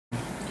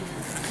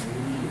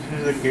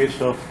a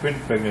case of twin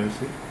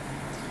pregnancy.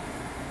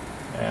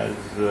 As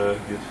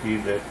you see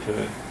that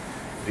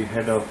the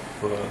head of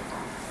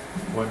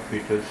one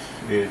fetus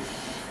is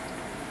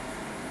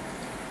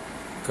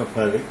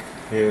cephalic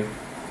here,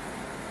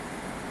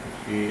 you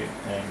see,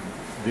 and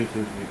this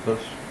is the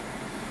first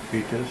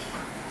fetus.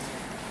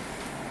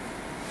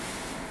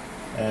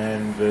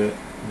 And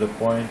the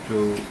point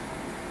to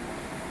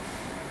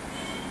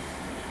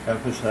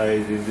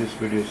emphasize in this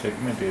video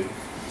segment is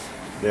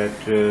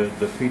that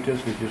the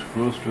fetus which is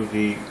close to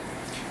the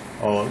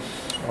os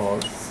or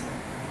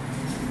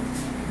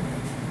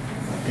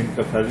in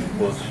cephalic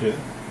posture,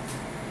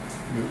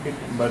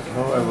 but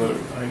however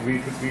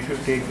we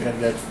should take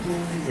that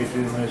it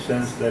is in a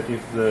sense that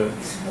if the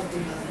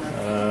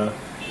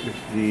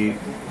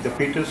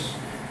fetus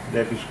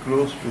that is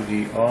close to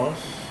the os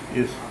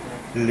is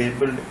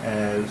labeled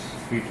as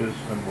fetus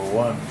number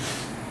 1.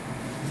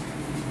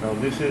 Now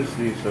this is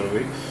the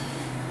cervix,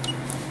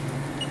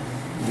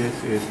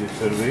 this is the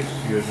cervix,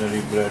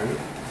 urinary bladder,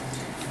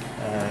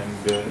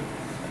 and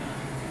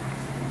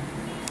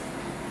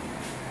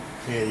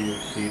here you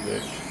see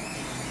that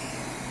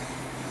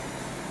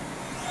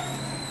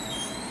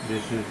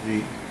this is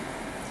the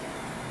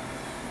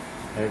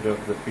head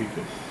of the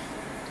fetus.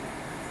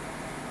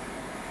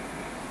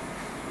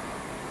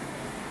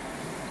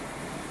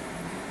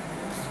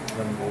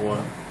 Number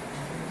 1.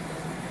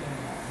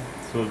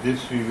 So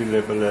this we will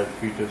label as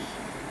fetus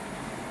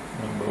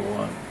number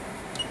 1.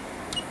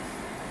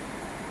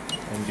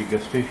 And the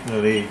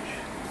gestational age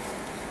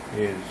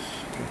is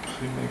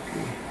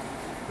approximately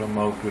from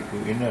outer to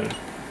inner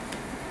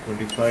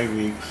 25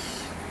 weeks.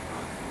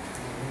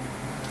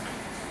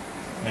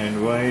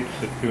 And why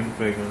it's a twin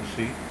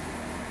pregnancy?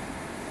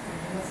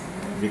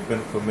 The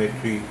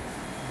confirmatory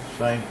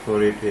sign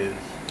for it is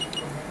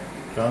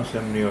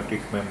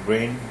transamniotic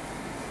membrane.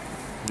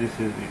 This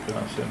is the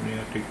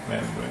transamniotic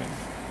membrane.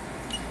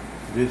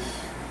 This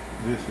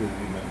is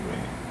the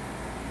membrane.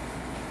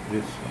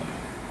 This one.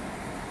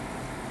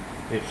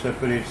 It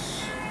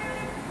separates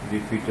the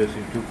fetus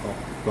into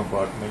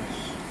compartments.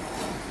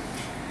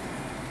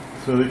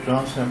 So the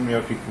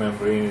transamniotic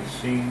membrane is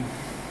seen,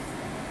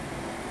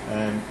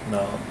 and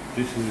now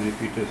this is the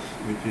fetus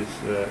which is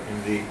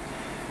in the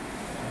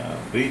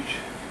breech,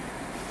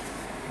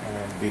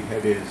 and the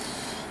head is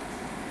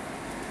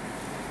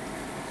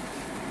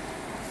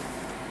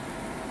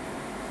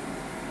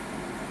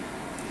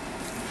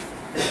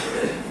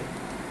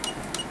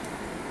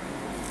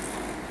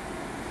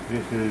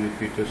this is the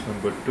fetus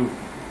number 2.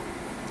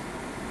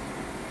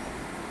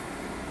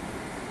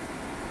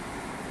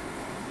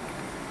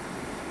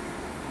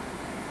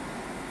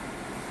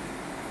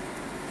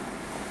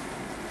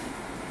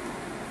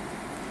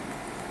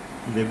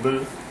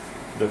 Label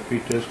the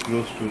fetus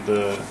close to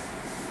the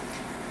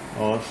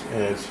os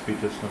as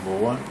fetus number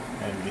 1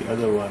 and the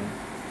other one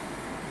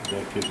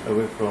that is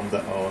away from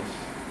the os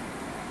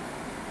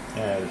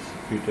as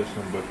fetus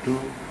number 2.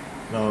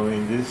 Now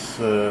in this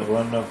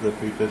one of the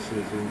fetus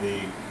is in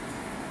the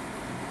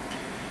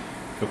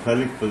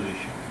cephalic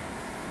position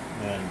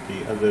and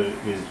the other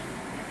is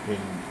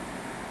in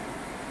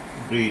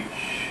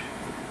breech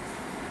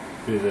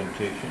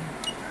presentation.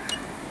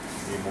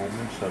 The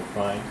movements are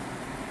fine.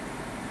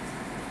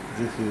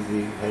 This is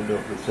the head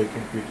of the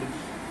second fetus,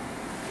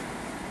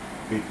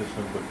 fetus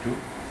number 2.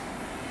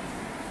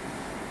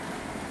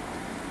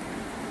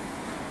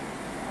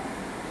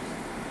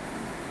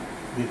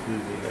 This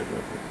is the head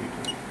of the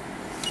fetus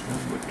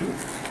number 2,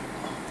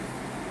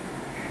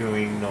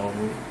 showing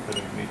normal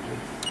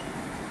parameters,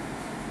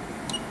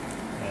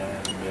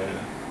 and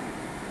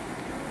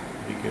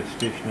the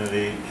gestational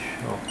age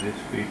of this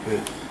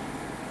fetus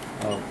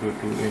outer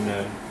to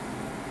inner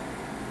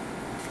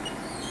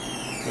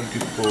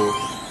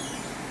 24.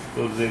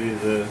 So there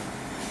is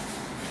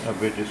a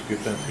bit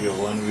discrepancy of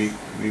 1 week.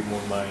 We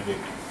won't mind it.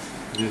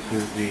 This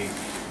is the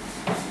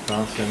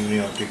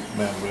transamniotic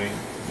membrane,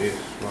 this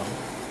one,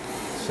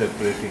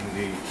 separating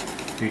the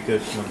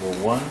fetus number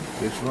 1,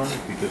 this one,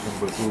 fetus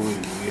number 2 is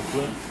this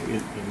one,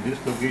 is in this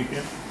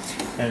location,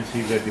 and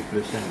see that the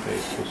placenta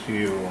is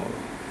posterior wall.